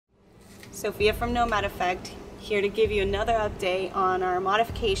Sophia from Nomad Effect, here to give you another update on our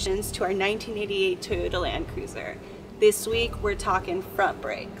modifications to our 1988 Toyota Land Cruiser. This week we're talking front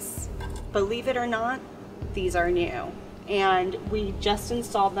brakes. Believe it or not, these are new. And we just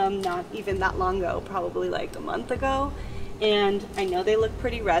installed them not even that long ago, probably like a month ago. And I know they look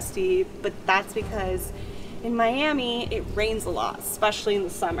pretty rusty, but that's because in Miami it rains a lot, especially in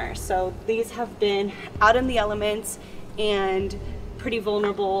the summer. So these have been out in the elements and pretty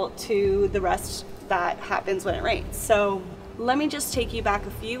vulnerable to the rust that happens when it rains. So let me just take you back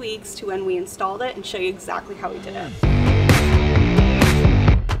a few weeks to when we installed it and show you exactly how we did it.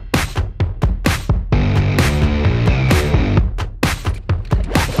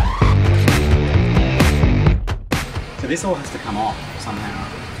 So this all has to come off somehow.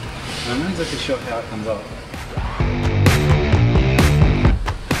 I'm not exactly sure how it comes off.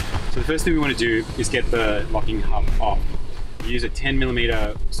 So the first thing we want to do is get the locking hub off. You use a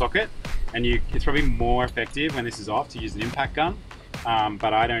 10mm socket, and it's probably more effective when this is off to use an impact gun,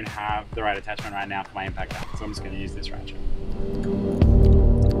 but I don't have the right attachment right now for my impact gun, so I'm just going to use this ratchet.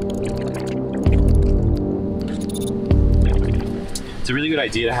 It's a really good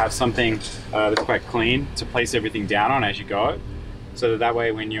idea to have something that's quite clean to place everything down on as you go, so that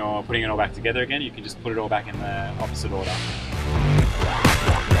way when you're putting it all back together again, you can just put it all back in the opposite order.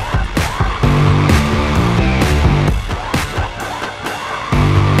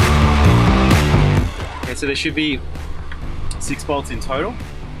 Okay, so there should be 6 bolts in total,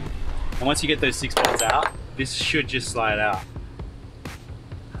 and once you get those 6 bolts out, this should just slide out.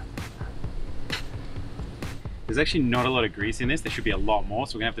 There's actually not a lot of grease in this. There should be a lot more,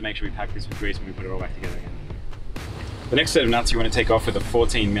 so we're gonna have to make sure we pack this with grease when we put it all back together again. The next set of nuts you want to take off with a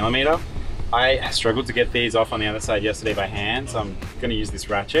 14mm. I struggled to get these off on the other side yesterday by hand, so I'm gonna use this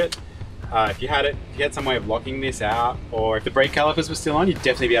ratchet. If you had some way of locking this out, or if the brake calipers were still on, you'd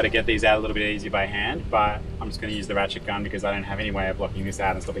definitely be able to get these out a little bit easier by hand, but I'm just gonna use the ratchet gun because I don't have any way of locking this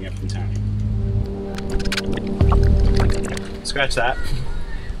out and stopping it from turning. Scratch that.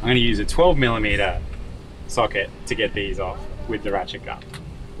 I'm gonna use a 12mm socket to get these off with the ratchet gun.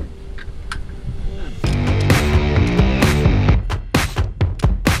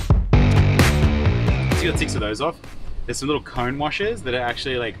 Once you got 6 of those off, there's some little cone washers that are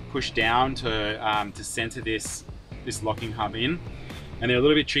actually like pushed down to center this locking hub in, and they're a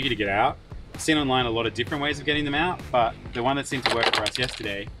little bit tricky to get out. I've seen online a lot of different ways of getting them out, but the one that seemed to work for us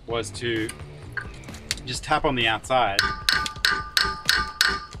yesterday was to just tap on the outside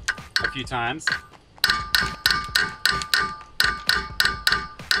a few times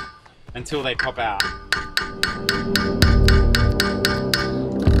until they pop out.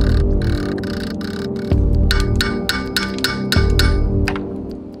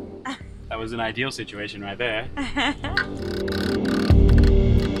 That was an ideal situation right there.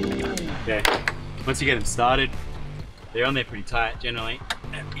 Okay, once you get them started, they're on there pretty tight generally.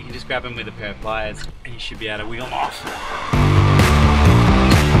 You can just grab them with a pair of pliers and you should be able to wheel them off.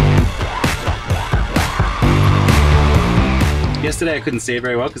 Yesterday I couldn't see it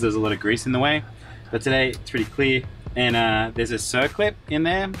very well because there's a lot of grease in the way, but today it's pretty clear, and there's a circlip in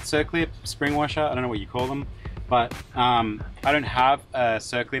there, circlip, spring washer, I don't know what you call them, but I don't have a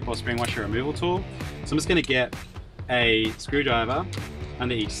circlip or spring washer removal tool, so I'm just going to get a screwdriver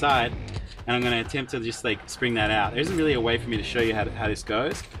under each side and I'm going to attempt to just like spring that out. There isn't really a way for me to show you how this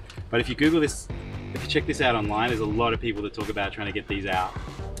goes, but if you Google this, if you check this out online, there's a lot of people that talk about trying to get these out.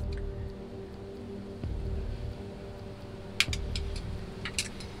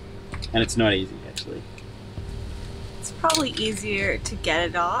 And it's not easy, actually. It's probably easier to get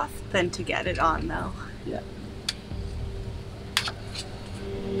it off than to get it on, though. Yeah.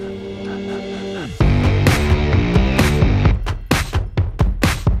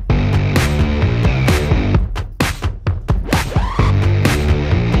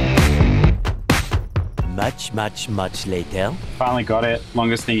 Much later. Finally got it.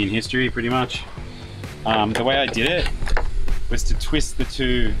 Longest thing in history, pretty much. The way I did it was to twist the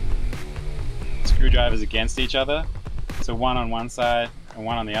 2 screwdrivers against each other, so one on one side and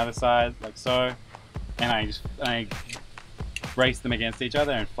one on the other side, like so, and I braced them against each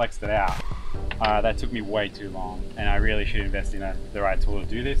other and flexed it out. That took me way too long, and I really should invest in the right tool to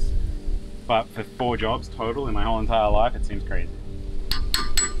do this, but for 4 jobs total in my whole entire life, it seems crazy.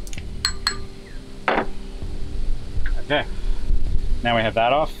 Okay, now we have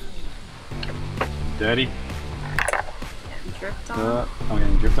that off. Dirty. Dripped on. I'm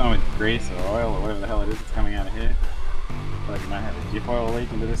getting dripped on with grease or oil or whatever the hell it is that's coming out of here. I feel like you might have a dip oil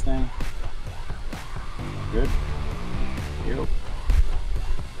leak into this thing. Good. Yep.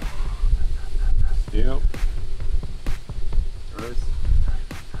 Yep. Gross.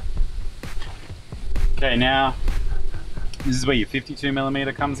 Okay, now this is where your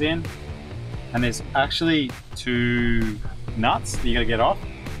 52mm comes in, and there's actually two nuts that you gotta get off.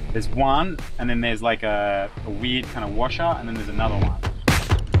 There's one, and then there's like a weird kind of washer, and then there's another one.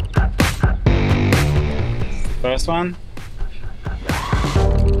 First one.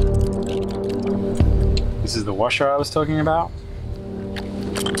 This is the washer I was talking about.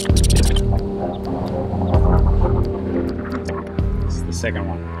 This is the second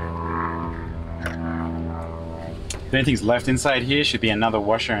one. If anything's left inside here, should be another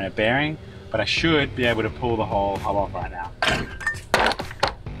washer and a bearing, but I should be able to pull the whole hub off right now.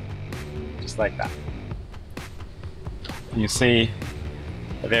 Just like that. And you'll see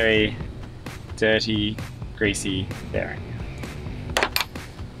a very dirty, greasy bearing.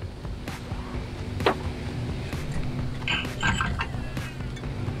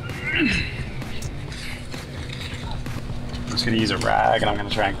 I'm just going to use a rag and I'm going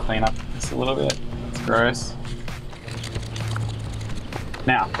to try and clean up this a little bit. It's gross.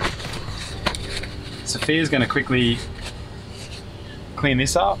 Now, Sophia's going to quickly clean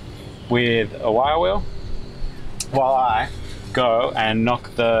this up with a wire wheel while I go and knock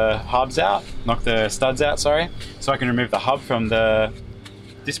the hubs out, knock the studs out, sorry, so I can remove the hub from the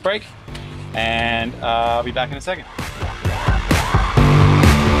disc brake, and I'll be back in a second.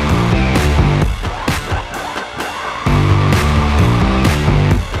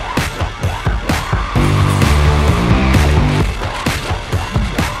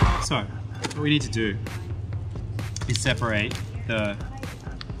 So, what we need to do is separate the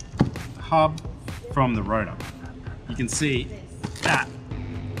hub from the rotor. You can see that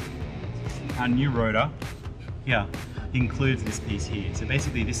our new rotor here includes this piece here. So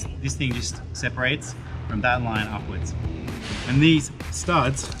basically this thing just separates from that line upwards. And these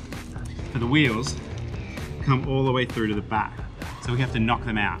studs for the wheels come all the way through to the back. So we have to knock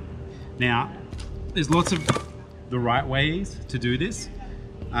them out. Now, there's lots of the right ways to do this.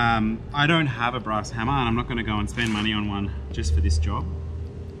 I don't have a brass hammer, and I'm not going to go and spend money on one just for this job.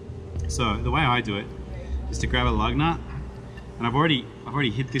 So the way I do it is to grab a lug nut, and I've already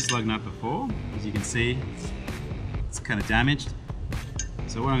hit this lug nut before. As you can see, it's kind of damaged.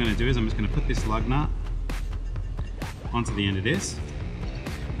 So what I'm going to do is I'm just going to put this lug nut onto the end of this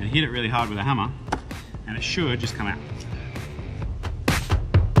and hit it really hard with a hammer, and it should just come out.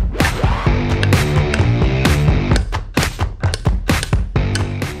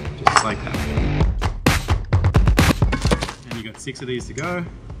 Just like that. And you've got 6 of these to go.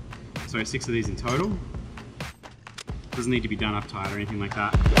 Sorry, 6 of these in total. Doesn't need to be done up tight or anything like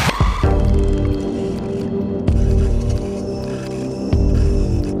that.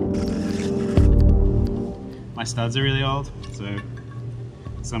 My studs are really old, so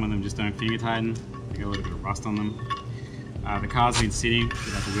some of them just don't finger tighten. They got a little bit of rust on them. The car's been sitting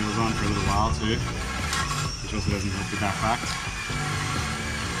without the wheels on for a little while too, which also doesn't help with that fact.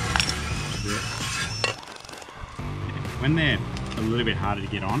 When they're a little bit harder to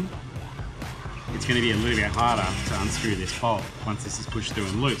get on, it's going to be a little bit harder to unscrew this bolt once this is pushed through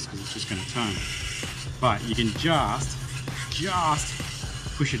and loose, because it's just going to turn. But you can just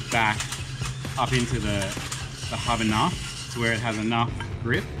push it back up into the hub enough to where it has enough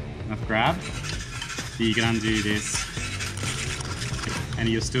grip, enough grab, that you can undo this and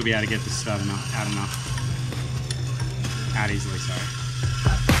you'll still be able to get the stud out easily, sorry.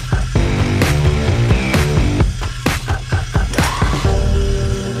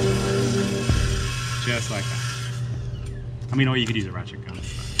 Just like that. I mean, or you could use a ratchet gun.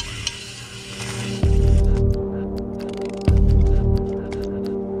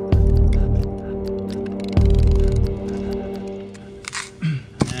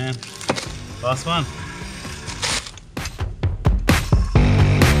 And last one.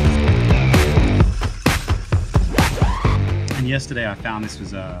 And yesterday I found this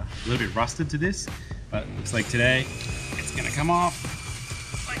was a little bit rusted to this, but it looks like today it's gonna come off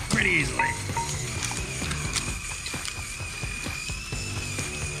like pretty easily.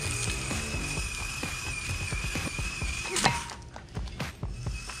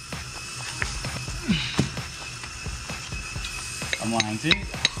 I'm lying too.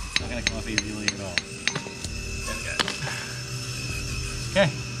 It's not going to come off easily at all. There we go. Okay,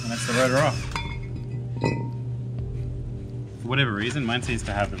 and that's the rotor off. For whatever reason, mine seems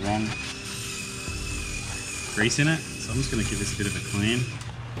to have the wrong grease in it, so I'm just going to give this a bit of a clean.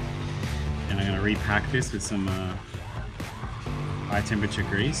 And I'm going to repack this with some high temperature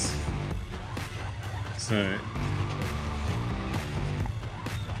grease. So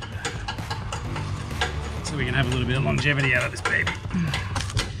we can have a little bit of longevity out of this baby.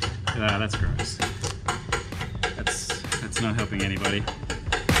 That's gross. That's not helping anybody.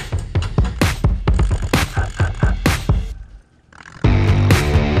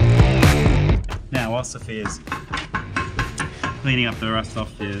 while Sophia's cleaning up the rust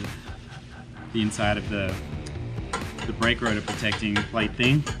off the inside of the brake rotor protecting plate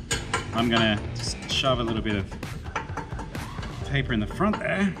thing, I'm gonna just shove a little bit of paper in the front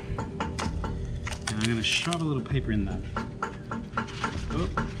there, and I'm gonna shove a little paper in the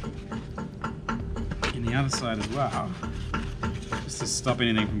the other side as well, just to stop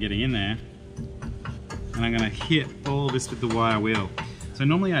anything from getting in there. And I'm gonna hit all this with the wire wheel. So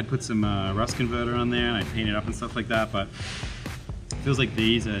normally I'd put some rust converter on there and I'd paint it up and stuff like that, but it feels like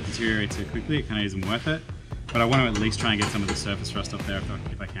these deteriorate so quickly it kind of isn't worth it. But I want to at least try and get some of the surface rust off there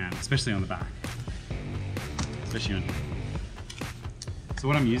if I can, especially on the back. Especially on. So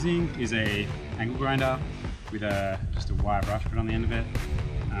what I'm using is a angle grinder with just a wire brush put on the end of it.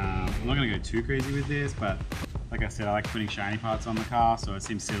 I'm not going to go too crazy with this, but like I said, I like putting shiny parts on the car, so it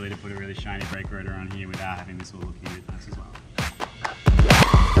seems silly to put a really shiny brake rotor on here without having this all looking a bit nice as well.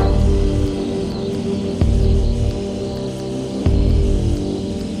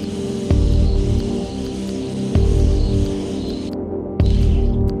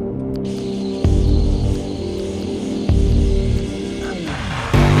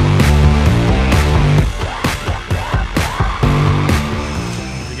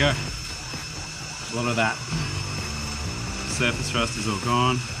 A lot of that surface rust is all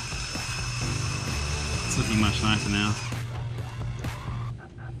gone. It's looking much nicer now.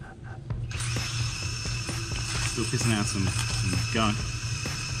 Still pissing out some gunk,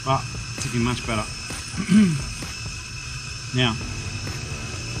 but it's looking much better. Now,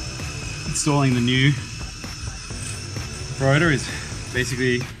 installing the new rotor is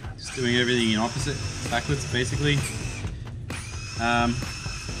basically just doing everything in opposite, backwards basically.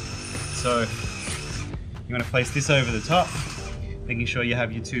 So you want to place this over the top, making sure you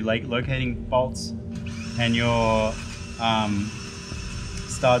have your two locating bolts and your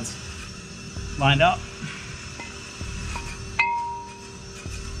studs lined up,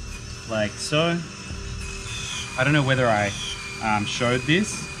 like so. I don't know whether I showed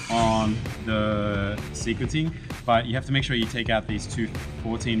this on the sequencing, but you have to make sure you take out these two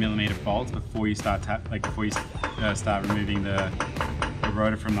 14mm bolts before you start start removing the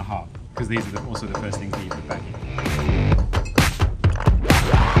rotor from the hub, because these are also the first things that you put back in.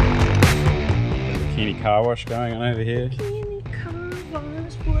 Bikini car wash going on over here. Bikini car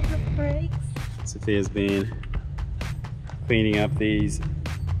wash for the brakes. Sophia's been cleaning up these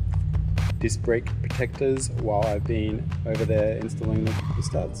disc brake protectors while I've been over there installing the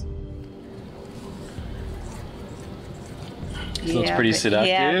studs. This looks pretty seductive.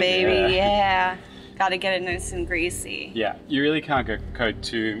 Yeah, baby, yeah. Gotta get it nice and greasy. Yeah, you really can't you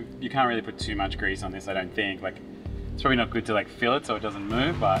can't really put too much grease on this, I don't think. Like, it's probably not good to like fill it so it doesn't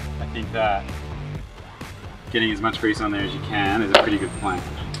move, but I think that getting as much grease on there as you can is a pretty good plan.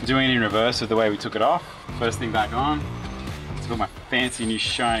 Doing it in reverse of the way we took it off. First thing back on. Let's put my fancy new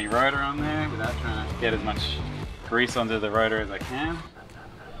shiny rotor on there without trying to get as much grease onto the rotor as I can.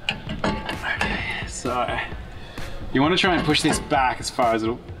 Okay, so you want to try and push this back as far as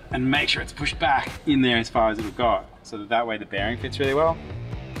it'll, and make sure it's pushed back in there as far as it'll go, so that way the bearing fits really well.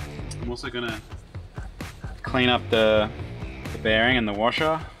 I'm also going to clean up the bearing and the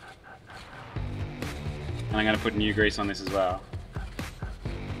washer, and I'm going to put new grease on this as well.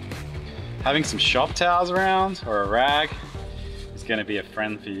 Having some shop towels around or a rag is going to be a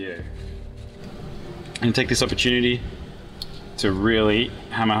friend for you. I'm going to take this opportunity to really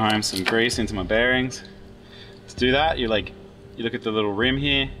hammer home some grease into my bearings. To do that, you look at the little rim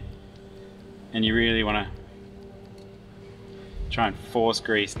here, and you really want to try and force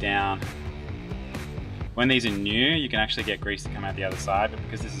grease down. When these are new, you can actually get grease to come out the other side, but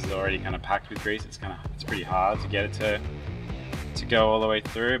because this is already kind of packed with grease, it's pretty hard to get it to go all the way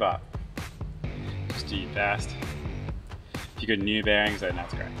through, but just do your best. If you've got new bearings, then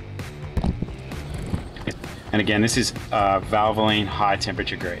that's great. And again, this is Valvoline high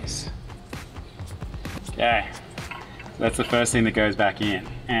temperature grease. Okay. That's the first thing that goes back in,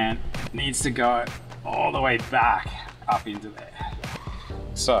 and it needs to go all the way back up into there.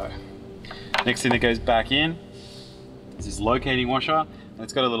 So, next thing that goes back in is this locating washer, and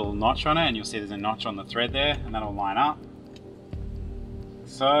it's got a little notch on it, and you'll see there's a notch on the thread there, and that'll line up.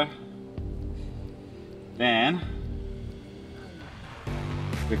 So, then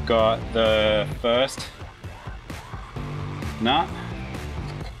we've got the first nut.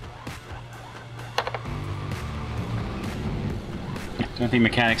 I don't think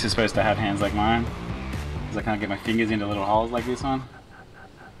mechanics are supposed to have hands like mine, because I can't get my fingers into little holes like this one.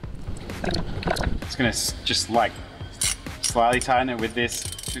 Just gonna just like slightly tighten it with this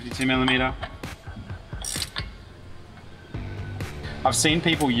 52mm. I've seen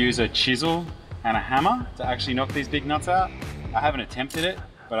people use a chisel and a hammer to actually knock these big nuts out. I haven't attempted it,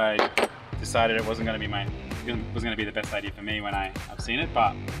 but I decided it wasn't going to be the best idea for me when I've seen it,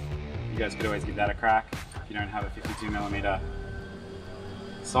 but you guys could always give that a crack if you don't have a 52mm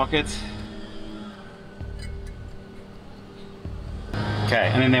socket. Okay,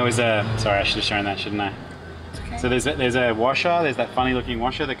 and then there was a, sorry, I should have shown that, shouldn't I? Okay. So there's a washer, there's that funny looking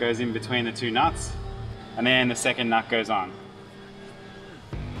washer that goes in between the two nuts, and then the second nut goes on.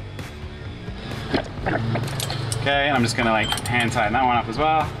 Okay, and I'm just gonna like hand tighten that one up as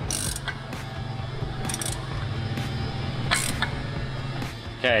well.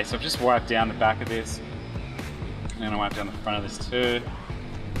 Okay, so I've just wiped down the back of this. I'm gonna wipe down the front of this too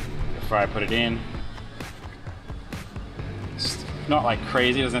before I put it in. It's not like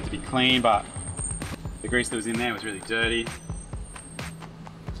crazy, it doesn't have to be clean, but the grease that was in there was really dirty.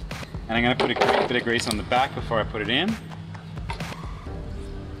 And I'm gonna put a bit of grease on the back before I put it in.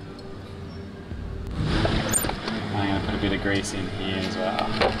 I'm gonna put a bit of grease in here as well,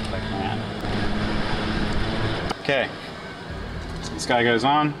 like that. Okay, so this guy goes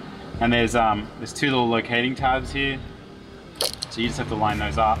on, and there's two little locating tabs here, so you just have to line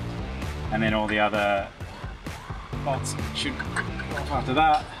those up, and then all the other bolts should go off after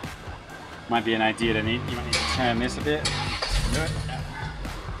that. Might be an idea you might need to turn this a bit. Do it.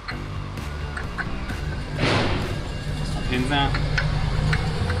 Just my pins now.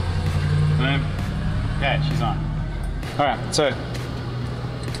 Boom. Okay, she's on. Alright, so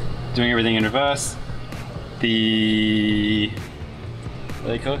doing everything in reverse. What are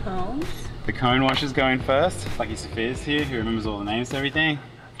they called? Cones. The cone washer's going first. Lucky Sophia's here, who remembers all the names to everything.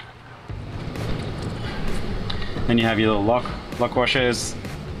 Then you have your little lock washers.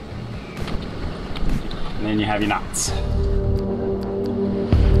 And then you have your nuts.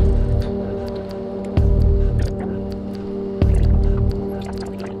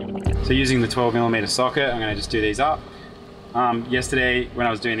 So using the 12mm socket, I'm going to just do these up. Yesterday when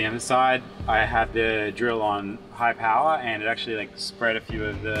I was doing the other side, I had the drill on high power and it actually like spread a few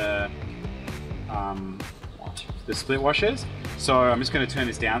of the split washers. So I'm just going to turn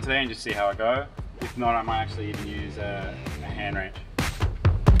this down today and just see how I go. If not, I might actually even use a hand wrench.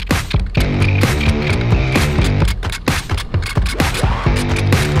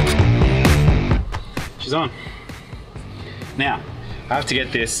 She's on. Now, I have to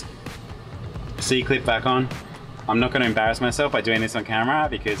get this C-clip back on. I'm not going to embarrass myself by doing this on camera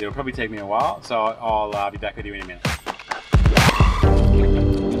because it'll probably take me a while, so I'll be back with you in a minute.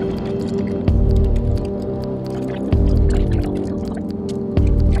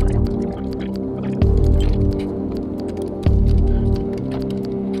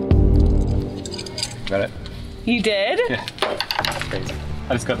 Got it? You did? Yeah. Crazy.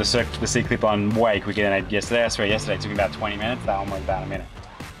 I just got the C-clip on way quicker than I did yesterday. I swear yesterday it took me about 20 minutes, that one was about a minute.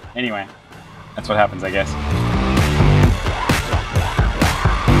 Anyway, that's what happens, I guess.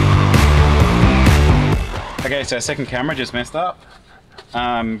 Okay, so second camera just messed up.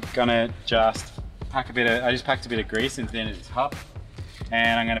 I'm gonna just packed a bit of grease into the end of this hub,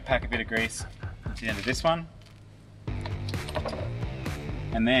 and I'm gonna pack a bit of grease into the end of this one.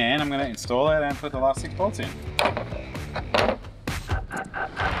 And then I'm gonna install it and put the last 6 bolts in.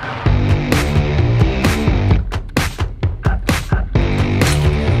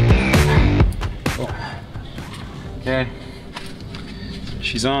 Cool. Okay,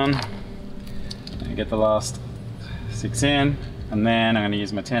 she's on. I get the last 6 in, and then I'm going to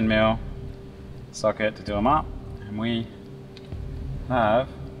use my 10mm socket to do them up, and we have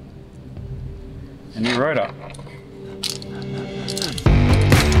a new rotor.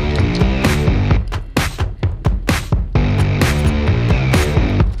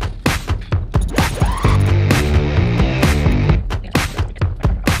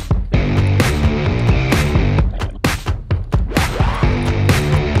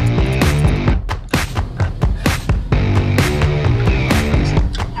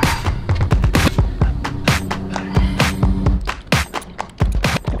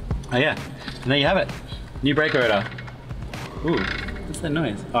 Oh yeah, and there you have it. New brake rotor. Ooh, what's that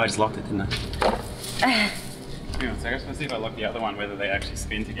noise? Oh, I just locked it, didn't I? Hang on a second, let's see if I lock the other one, whether they actually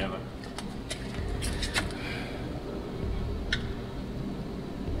spin together.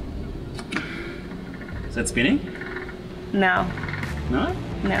 Is that spinning? No. No?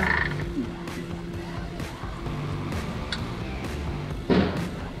 No.